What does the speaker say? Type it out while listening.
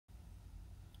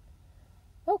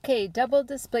Okay, double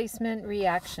displacement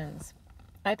reactions.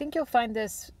 I think you'll find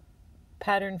this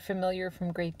pattern familiar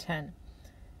from grade 10.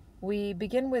 We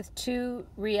begin with two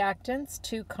reactants,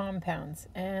 two compounds,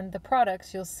 and the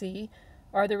products you'll see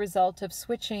are the result of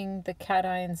switching the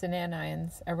cations and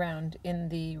anions around in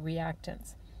the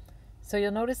reactants. So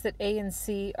you'll notice that A and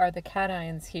C are the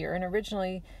cations here, and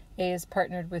originally A is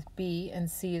partnered with B and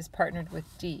C is partnered with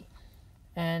D.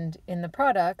 And in the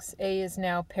products, A is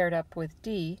now paired up with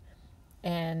D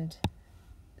and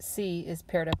C is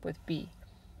paired up with B.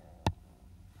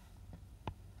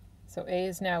 So A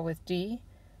is now with D,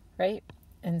 right?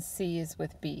 And C is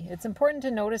with B. It's important to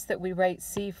notice that we write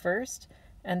C first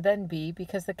and then B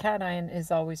because the cation is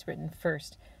always written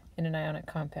first in an ionic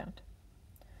compound.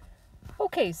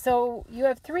 Okay, so you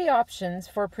have three options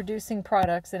for producing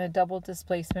products in a double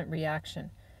displacement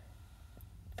reaction.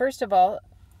 First of all,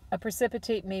 a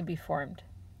precipitate may be formed.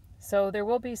 So there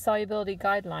will be solubility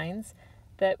guidelines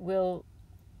that we'll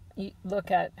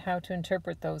look at how to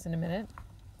interpret those in a minute.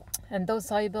 And those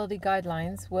solubility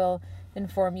guidelines will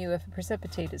inform you if a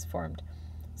precipitate is formed.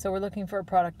 So we're looking for a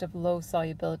product of low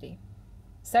solubility.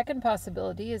 Second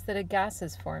possibility is that a gas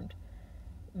is formed.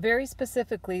 Very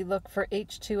specifically, look for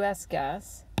H2S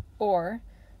gas, or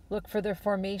look for the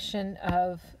formation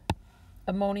of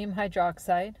ammonium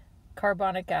hydroxide,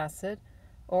 carbonic acid,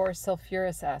 or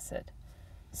sulfurous acid.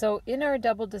 So in our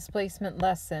double displacement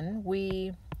lesson,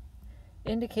 we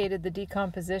indicated the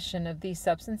decomposition of these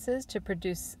substances to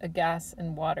produce a gas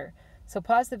and water. So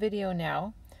pause the video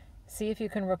now, see if you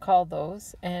can recall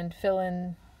those, and fill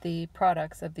in the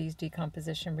products of these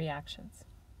decomposition reactions.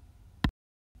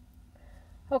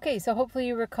 Okay, so hopefully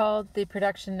you recalled the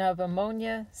production of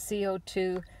ammonia,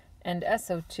 CO2, and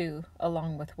SO2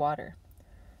 along with water.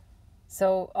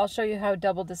 So I'll show you how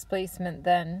double displacement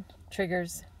then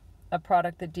triggers a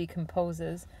product that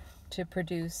decomposes to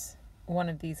produce one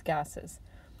of these gases.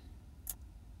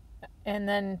 And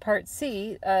then part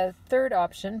C, a third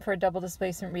option for a double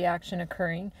displacement reaction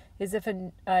occurring is if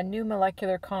a new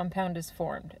molecular compound is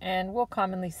formed. And we'll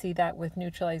commonly see that with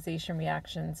neutralization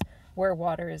reactions where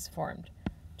water is formed.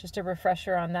 Just a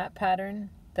refresher on that pattern,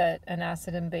 that an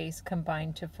acid and base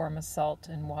combine to form a salt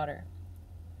and water.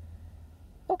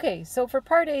 Okay, so for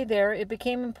part A there, it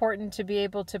became important to be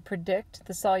able to predict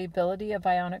the solubility of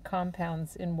ionic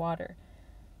compounds in water.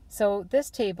 So this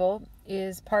table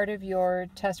is part of your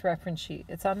test reference sheet.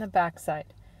 It's on the back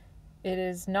side. It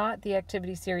is not the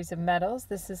activity series of metals.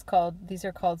 These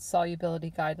are called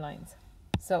solubility guidelines.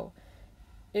 So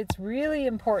it's really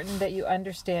important that you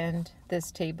understand this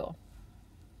table.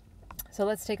 So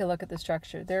let's take a look at the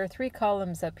structure. There are three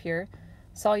columns up here: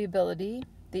 solubility,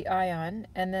 the ion,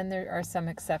 and then there are some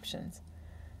exceptions.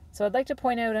 So I'd like to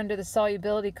point out under the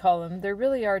solubility column, there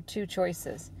really are two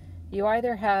choices. You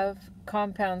either have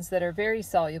compounds that are very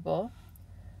soluble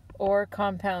or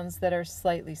compounds that are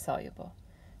slightly soluble.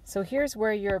 So here's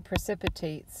where your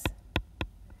precipitates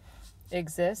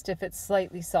exist. If it's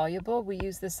slightly soluble, we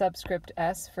use the subscript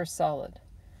S for solid.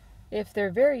 If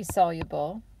they're very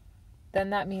soluble, then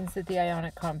that means that the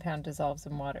ionic compound dissolves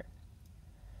in water.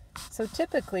 So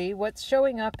typically, what's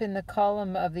showing up in the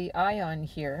column of the ion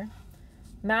here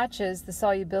matches the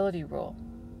solubility rule.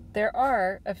 There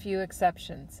are a few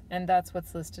exceptions, and that's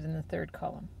what's listed in the third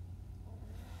column.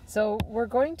 So we're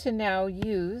going to now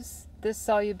use these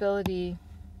solubility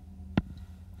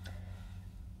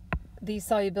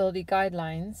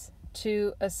guidelines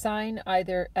to assign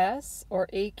either S or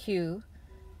AQ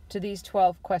to these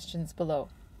 12 questions below.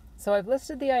 So I've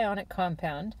listed the ionic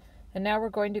compound, and now we're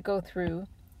going to go through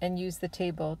and use the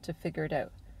table to figure it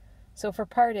out. So for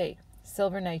part A,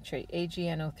 silver nitrate,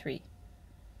 AgNO3.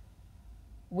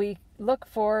 We look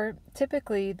for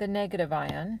typically the negative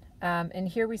ion, and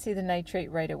here we see the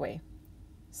nitrate right away.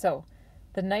 So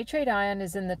the nitrate ion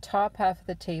is in the top half of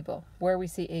the table where we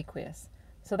see aqueous.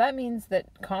 So that means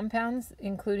that compounds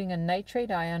including a nitrate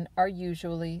ion are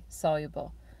usually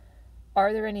soluble.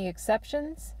 Are there any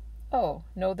exceptions? Oh,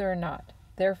 no, there are not.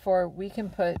 Therefore, we can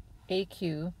put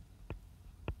AQ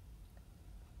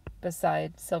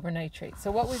beside silver nitrate. So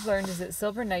what we've learned is that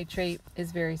silver nitrate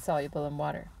is very soluble in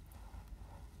water.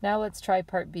 Now let's try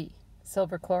part B,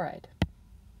 silver chloride.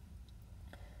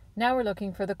 Now we're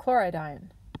looking for the chloride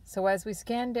ion. So as we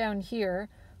scan down here,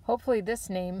 hopefully this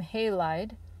name,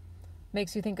 halide,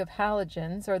 makes you think of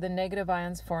halogens or the negative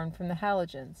ions formed from the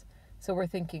halogens. So we're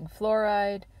thinking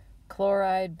fluoride,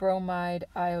 chloride, bromide,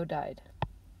 iodide.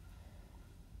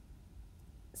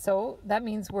 So that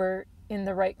means we're at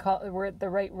the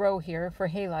right row here for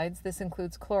halides. This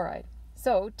includes chloride.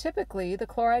 So typically the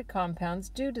chloride compounds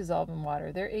do dissolve in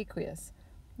water. They're aqueous.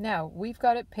 Now we've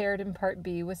got it paired in part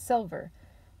B with silver.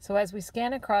 So as we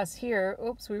scan across here,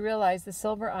 oops, we realize the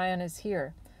silver ion is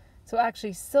here. So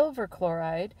actually silver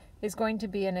chloride is going to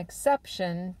be an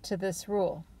exception to this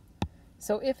rule.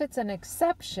 So if it's an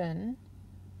exception,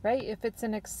 right, if it's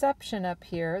an exception up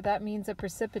here, that means a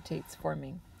precipitate's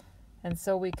forming. And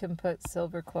so we can put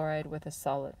silver chloride with a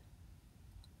solid.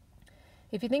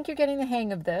 If you think you're getting the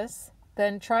hang of this,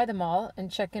 then try them all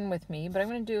and check in with me, but I'm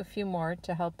going to do a few more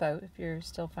to help out if you're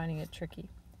still finding it tricky.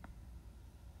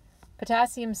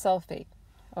 Potassium sulfate.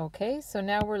 Okay, so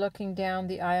now we're looking down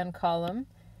the ion column,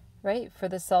 right, for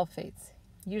the sulfates.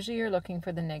 Usually you're looking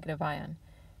for the negative ion.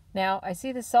 Now I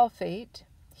see the sulfate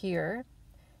here,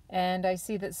 and I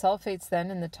see that sulfates then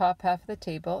in the top half of the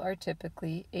table are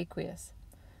typically aqueous.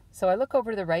 So I look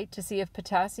over to the right to see if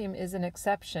potassium is an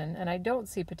exception, and I don't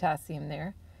see potassium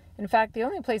there. In fact, the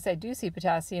only place I do see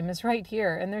potassium is right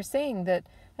here, and they're saying that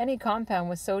any compound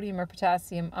with sodium or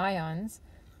potassium ions,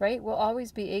 right, will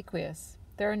always be aqueous.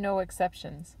 There are no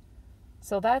exceptions.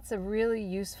 So that's a really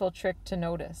useful trick to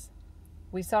notice.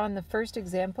 We saw in the first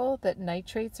example that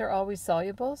nitrates are always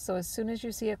soluble, so as soon as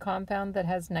you see a compound that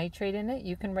has nitrate in it,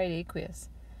 you can write aqueous.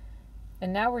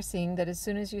 And now we're seeing that as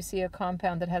soon as you see a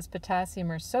compound that has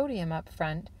potassium or sodium up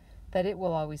front, that it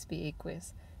will always be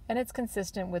aqueous. And it's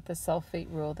consistent with the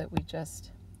sulfate rule that we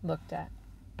just looked at.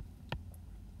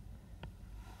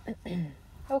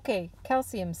 Okay,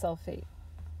 calcium sulfate.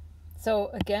 So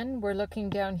again, we're looking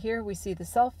down here, we see the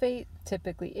sulfate,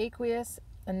 typically aqueous,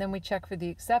 and then we check for the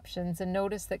exceptions and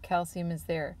notice that calcium is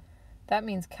there. That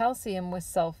means calcium with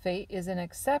sulfate is an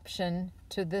exception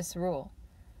to this rule.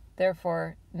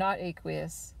 Therefore, not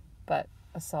aqueous, but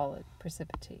a solid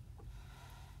precipitate.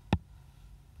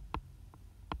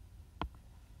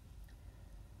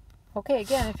 Okay,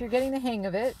 again, if you're getting the hang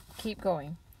of it, keep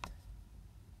going.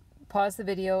 Pause the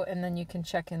video and then you can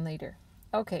check in later.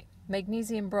 Okay,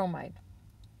 magnesium bromide.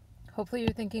 Hopefully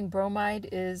you're thinking bromide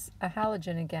is a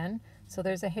halogen again, so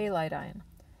there's a halide ion.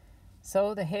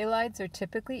 So the halides are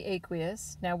typically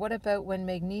aqueous. Now what about when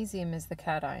magnesium is the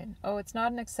cation? Oh, it's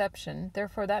not an exception,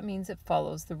 therefore that means it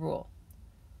follows the rule.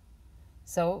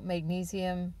 So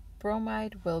magnesium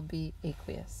bromide will be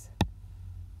aqueous.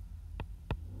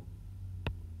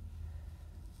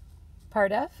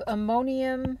 Part F,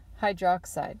 ammonium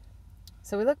hydroxide.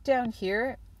 So we look down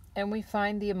here and we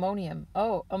find the ammonium.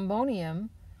 Oh, ammonium,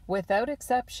 without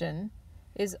exception,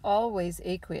 is always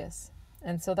aqueous.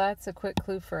 And so that's a quick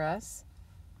clue for us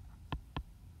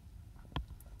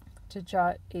to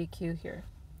jot AQ here.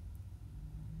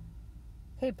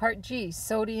 Okay, part G,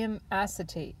 sodium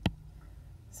acetate.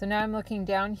 So now I'm looking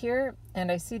down here and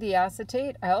I see the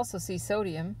acetate. I also see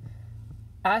sodium.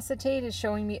 Acetate is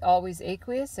showing me always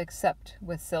aqueous except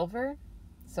with silver.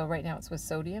 So right now it's with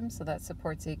sodium, so that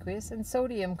supports aqueous. And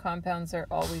sodium compounds are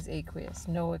always aqueous,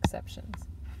 no exceptions.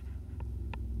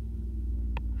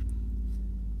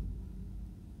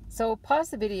 So pause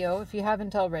the video if you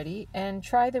haven't already and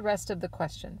try the rest of the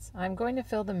questions. I'm going to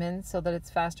fill them in so that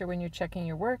it's faster when you're checking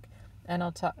your work, and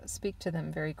I'll speak to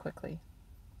them very quickly.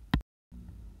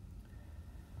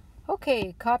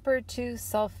 Okay, copper 2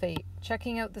 sulfate.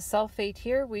 Checking out the sulfate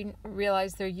here, we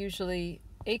realize they're usually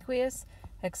aqueous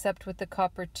except with the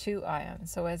copper 2 ion.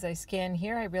 So as I scan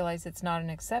here, I realize it's not an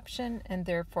exception and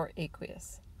therefore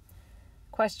aqueous.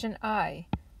 Question I,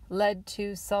 lead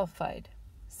 2 sulfide.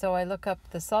 So I look up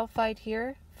the sulfide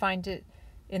here, find it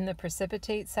in the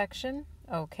precipitate section.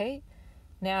 Okay,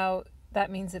 now that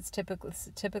means it's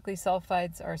typically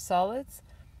sulfides are solids,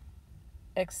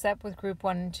 except with group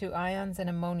 1 and 2 ions and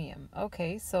ammonium.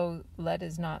 Okay, so lead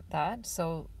is not that,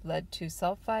 so lead 2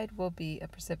 sulfide will be a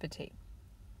precipitate.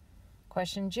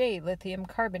 Question J, lithium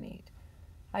carbonate.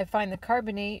 I find the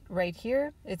carbonate right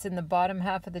here. It's in the bottom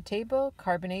half of the table.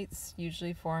 Carbonates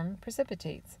usually form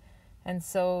precipitates. And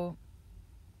so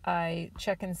I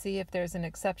check and see if there's an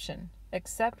exception,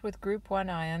 except with group 1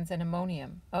 ions and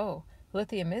ammonium. Oh,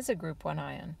 lithium is a group 1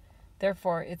 ion.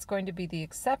 Therefore, it's going to be the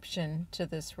exception to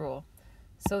this rule.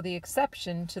 So the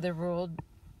exception to the rule,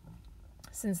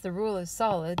 since the rule is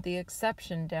solid, the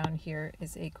exception down here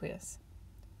is aqueous.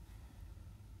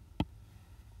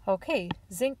 Okay,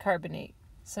 zinc carbonate.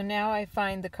 So now I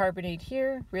find the carbonate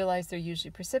here, realize they're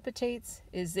usually precipitates.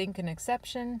 Is zinc an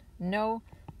exception? No,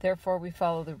 therefore we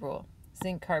follow the rule.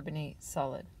 Zinc carbonate,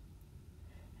 solid.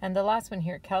 And the last one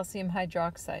here, calcium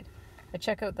hydroxide. I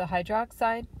check out the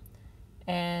hydroxide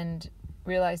and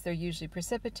realize they're usually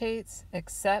precipitates,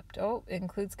 except, oh, it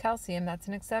includes calcium, that's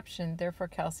an exception, therefore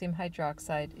calcium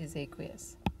hydroxide is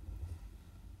aqueous.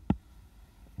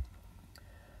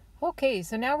 Okay,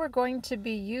 so now we're going to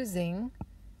be using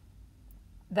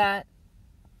those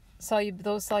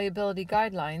solubility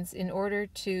guidelines in order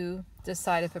to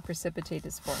decide if a precipitate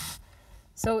is formed.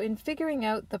 So in figuring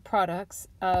out the products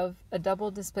of a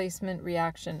double displacement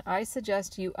reaction, I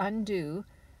suggest you undo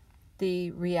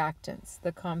the reactants,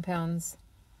 the compounds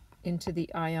into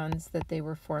the ions that they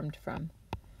were formed from.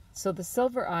 So the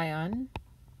silver ion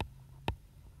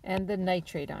and the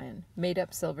nitrate ion made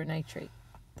up silver nitrate.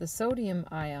 The sodium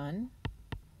ion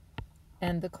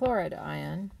and the chloride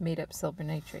ion made up silver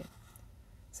nitrate.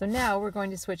 So now we're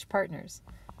going to switch partners.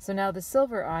 So now the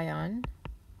silver ion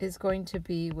is going to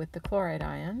be with the chloride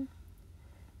ion,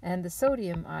 and the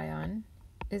sodium ion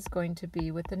is going to be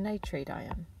with the nitrate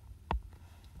ion.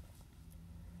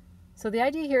 So the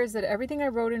idea here is that everything I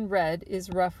wrote in red is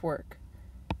rough work.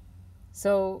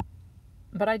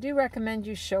 But I do recommend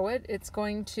you show it. It's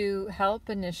going to help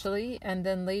initially, and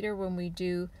then later when we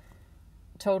do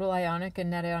total ionic and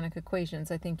net ionic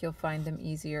equations, I think you'll find them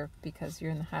easier because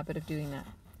you're in the habit of doing that.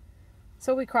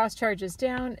 So we cross charges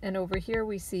down, and over here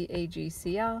we see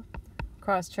AgCl.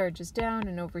 Cross charges down,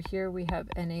 and over here we have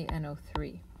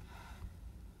NaNO3.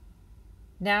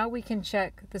 Now we can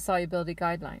check the solubility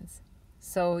guidelines.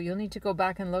 So you'll need to go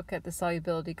back and look at the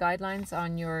solubility guidelines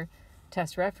on your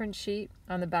test reference sheet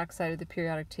on the back side of the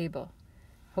periodic table.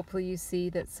 Hopefully you see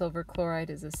that silver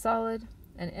chloride is a solid,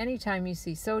 and anytime you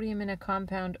see sodium in a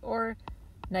compound or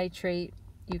nitrate,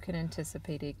 you can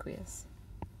anticipate aqueous.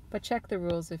 But check the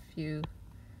rules if you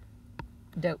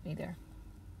doubt me there.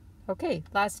 Okay,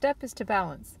 last step is to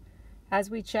balance. As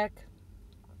we check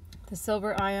the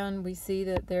silver ion, we see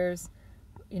that there's,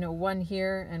 one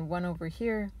here and one over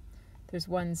here. There's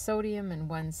one sodium and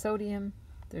one sodium.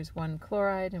 There's one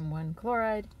chloride and one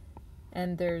chloride.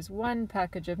 And there's one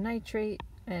package of nitrate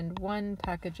and one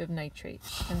package of nitrate.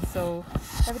 And so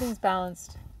everything's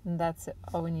balanced, and that's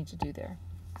all we need to do there.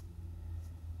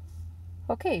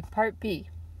 Okay, part B.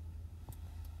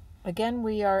 Again,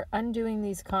 we are undoing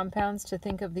these compounds to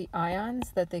think of the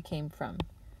ions that they came from.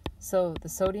 So the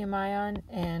sodium ion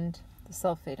and the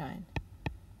sulfate ion,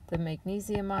 the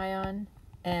magnesium ion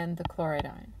and the chloride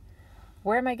ion.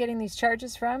 Where am I getting these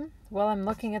charges from? Well, I'm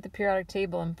looking at the periodic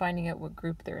table and finding out what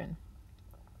group they're in.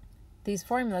 These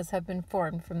formulas have been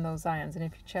formed from those ions, and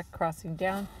if you check crossing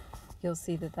down, you'll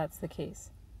see that that's the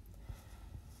case.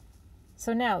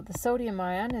 So now the sodium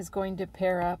ion is going to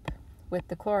pair up with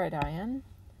the chloride ion,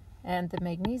 and the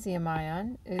magnesium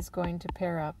ion is going to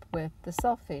pair up with the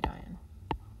sulfate ion.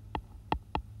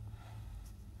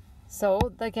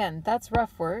 So again, that's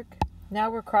rough work.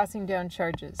 Now we're crossing down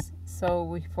charges. So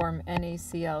we form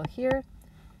NaCl here,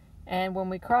 and when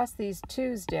we cross these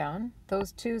 2's down,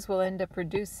 those 2's will end up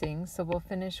reducing, so we'll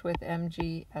finish with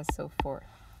MgSO4.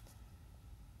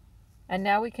 And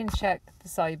now we can check the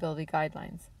solubility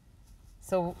guidelines.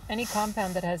 So any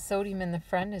compound that has sodium in the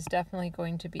front is definitely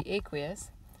going to be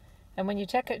aqueous. And when you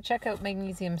check out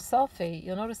magnesium sulfate,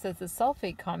 you'll notice that the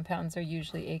sulfate compounds are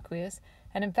usually aqueous,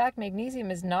 and in fact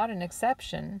magnesium is not an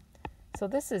exception, so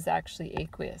this is actually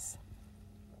aqueous.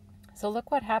 So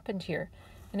look what happened here.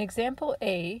 In example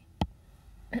A,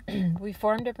 we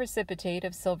formed a precipitate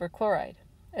of silver chloride,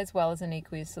 as well as an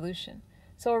aqueous solution.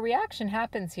 So a reaction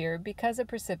happens here because a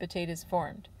precipitate is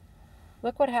formed.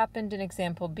 Look what happened in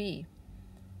example B.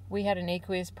 We had an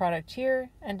aqueous product here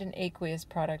and an aqueous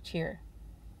product here.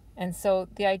 And so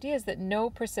the idea is that no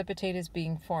precipitate is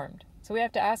being formed. So we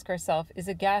have to ask ourselves, is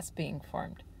a gas being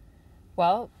formed?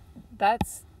 Well,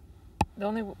 that's the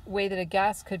only way that a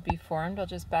gas could be formed, I'll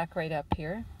just back right up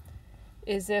here,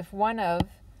 is if one of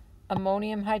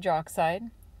ammonium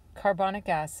hydroxide, carbonic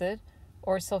acid,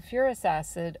 or sulfurous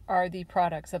acid are the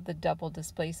products of the double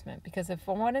displacement. Because if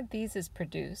one of these is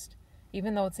produced,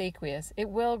 even though it's aqueous, it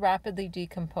will rapidly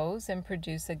decompose and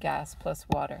produce a gas plus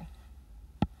water.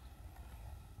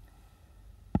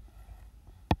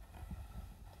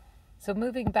 So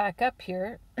moving back up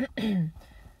here,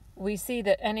 we see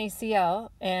that NaCl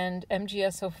and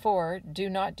MgSO4 do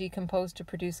not decompose to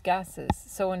produce gases.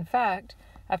 So in fact,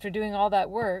 after doing all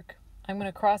that work, I'm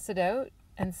going to cross it out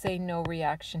and say no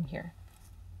reaction here.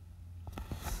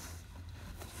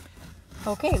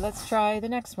 Okay, let's try the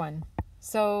next one.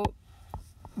 So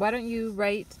why don't you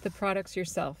write the products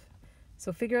yourself?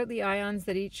 So figure out the ions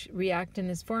that each reactant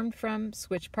is formed from,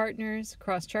 switch partners,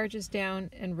 cross charges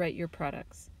down, and write your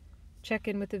products. Check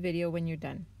in with the video when you're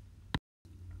done.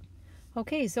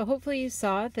 Okay, so hopefully you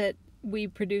saw that we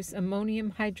produce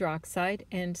ammonium hydroxide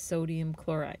and sodium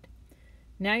chloride.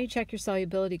 Now you check your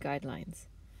solubility guidelines.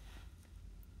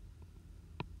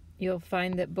 You'll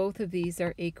find that both of these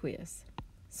are aqueous.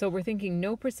 So we're thinking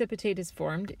no precipitate is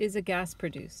formed, is a gas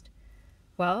produced?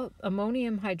 Well,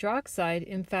 ammonium hydroxide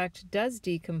in fact does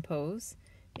decompose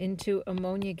into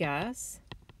ammonia gas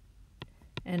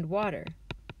and water.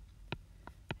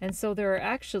 And so there are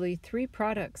actually 3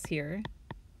 products here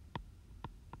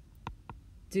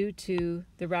due to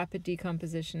the rapid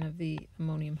decomposition of the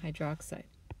ammonium hydroxide.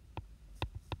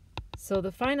 So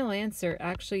the final answer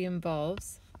actually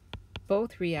involves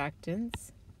both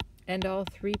reactants and all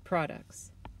 3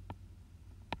 products.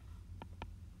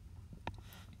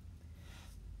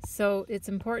 So it's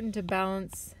important to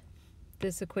balance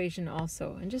this equation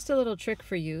also. And just a little trick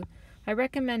for you, I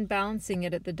recommend balancing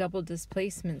it at the double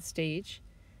displacement stage,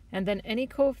 and then any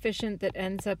coefficient that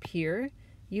ends up here,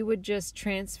 you would just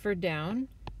transfer down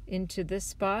into this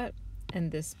spot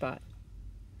and this spot.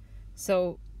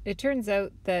 So it turns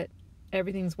out that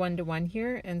everything's 1 to 1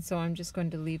 here, and so I'm just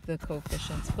going to leave the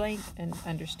coefficients blank and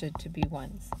understood to be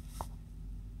 1s.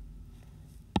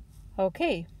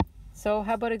 Okay, so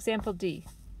how about example D?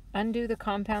 Undo the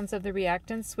compounds of the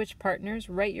reactants, switch partners,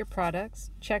 write your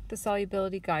products, check the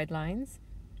solubility guidelines,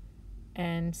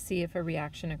 and see if a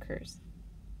reaction occurs.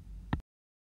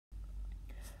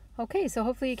 Okay, so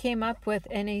hopefully you came up with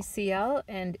NaCl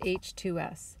and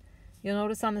H2S. You'll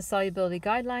notice on the solubility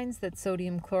guidelines that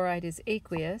sodium chloride is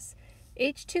aqueous.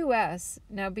 H2S,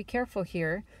 now be careful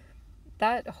here,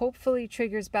 that hopefully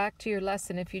triggers back to your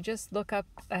lesson if you just look up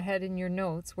ahead in your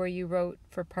notes where you wrote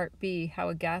for part B how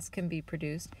a gas can be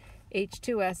produced.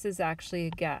 H2S is actually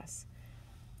a gas.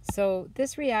 So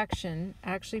this reaction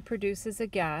actually produces a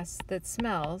gas that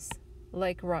smells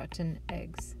like rotten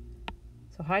eggs.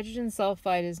 So hydrogen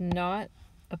sulfide is not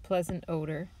a pleasant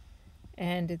odor,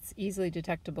 and it's easily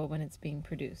detectable when it's being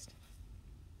produced.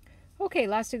 Okay,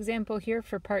 last example here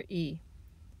for part E.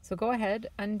 So go ahead,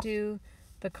 undo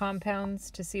the compounds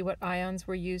to see what ions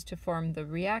were used to form the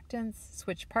reactants,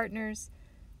 switch partners,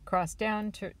 cross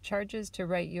down to charges to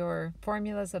write your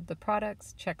formulas of the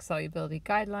products, check solubility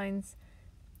guidelines,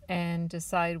 and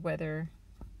decide whether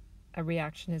a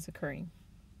reaction is occurring.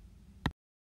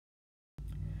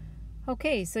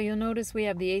 Okay, so you'll notice we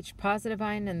have the H positive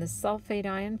ion and the sulfate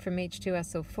ion from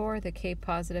H2SO4, the K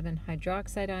positive and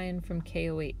hydroxide ion from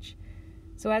KOH.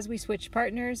 So as we switch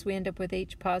partners, we end up with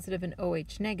H positive and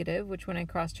OH negative, which when I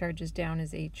cross charges down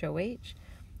is HOH,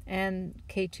 and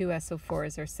K2SO4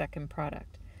 is our second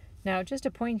product. Now, just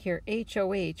a point here,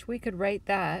 HOH, we could write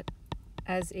that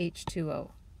as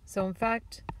H2O. So in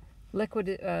fact,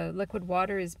 liquid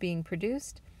water is being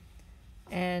produced,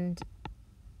 and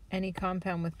any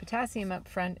compound with potassium up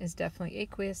front is definitely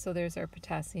aqueous, so there's our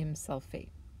potassium sulfate.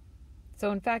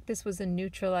 So in fact, this was a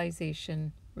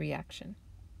neutralization reaction.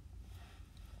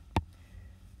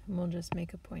 And we'll just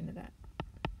make a point of that.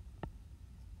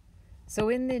 So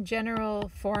in the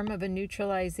general form of a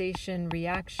neutralization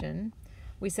reaction,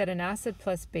 we said an acid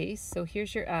plus base. So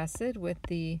here's your acid with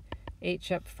the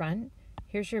H up front.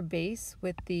 Here's your base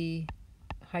with the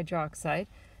hydroxide.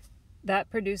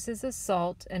 That produces a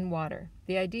salt and water.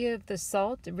 The idea of the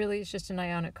salt really is just an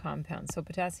ionic compound. So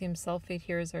potassium sulfate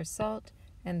here is our salt,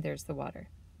 and there's the water.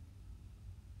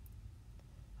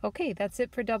 Okay, that's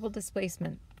it for double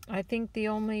displacement. I think the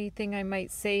only thing I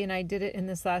might say, and I did it in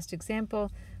this last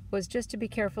example, was just to be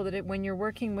careful that when you're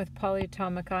working with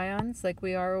polyatomic ions, like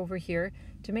we are over here,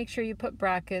 to make sure you put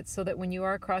brackets so that when you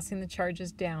are crossing the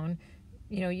charges down,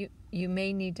 you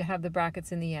may need to have the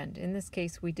brackets in the end. In this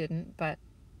case, we didn't, but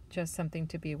just something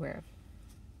to be aware of.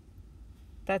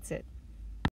 That's it.